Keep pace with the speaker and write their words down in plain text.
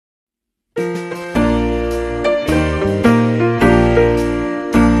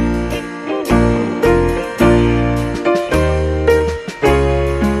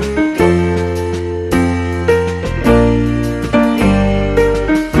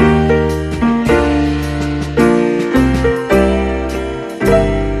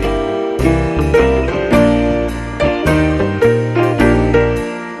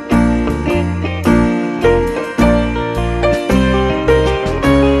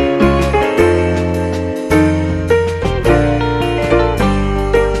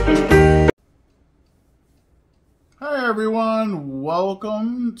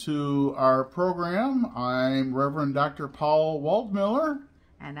welcome to our program. I'm Reverend Dr. Paul Waldmiller.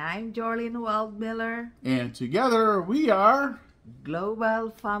 And I'm Jorlyn Waldmiller. And together we are Global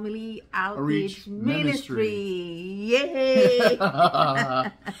Family Outreach Ministry. Yay!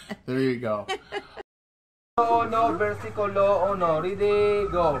 There you go. No, versikulo 1. Ready,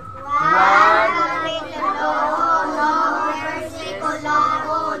 go. 1.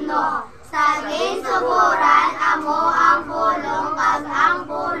 Sa ginsuburan amo ang pulong kag ang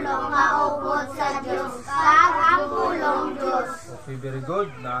pulong maupod sa Dios kag ang pulong Dios. Okay, very good.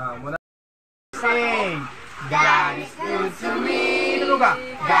 Na muna. Sing. God is good to me. Ano ka?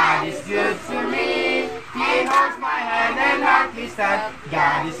 God is good to me. He holds my hand and heart his stand.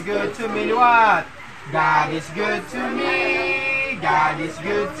 God is good to me. What? God is good to me. God is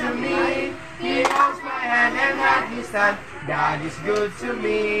good to me. He holds my hand and heart his stand. God is good to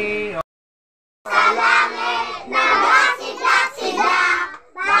me. Sa langit, nagasiglag-siglag,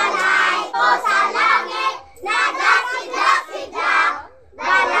 balay ko sa langit, nagasiglag-siglag,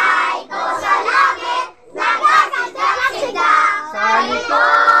 balay ko sa langit, nagasiglag-siglag, sa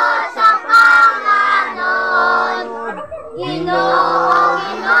likod sa Panginoon, Ginoo,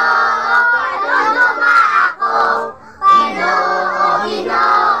 Ginoo, panunduma ako, Ginoo,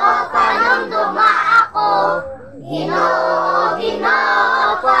 Ginoo, panunduma ako, Ginoo,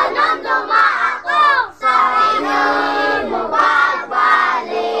 Ginoo, panunduma ako, sa inyo mo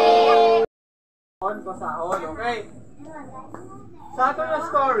pagbalik. Pasahon, okay? Sa ato na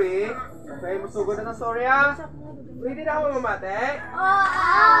story, okay, musugod na story ha? Ready na ako mamate?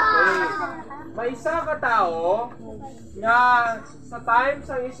 Okay. May isa ka tao nga sa time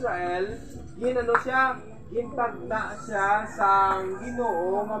sa Israel, ginano siya, gintagna siya sa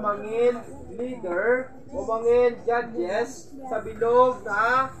Ginoo nga mangin leader o mangin judges sa bilog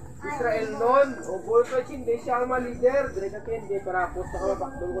na Israel noon. O bulka hindi siya ang ma-leader, dire ka hindi para post ka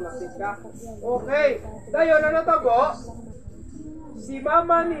mapakdol ko nakit ka. Okay, dayon ano to po? Si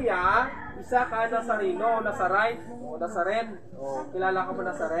mama niya, isa ka Nazareno, Nazarite, o Nazaren. O, kilala ka mo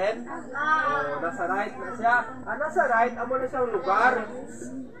Nazaren? O, Nazarite na siya. Nazarite, amo na siyang lugar.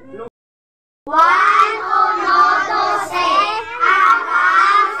 1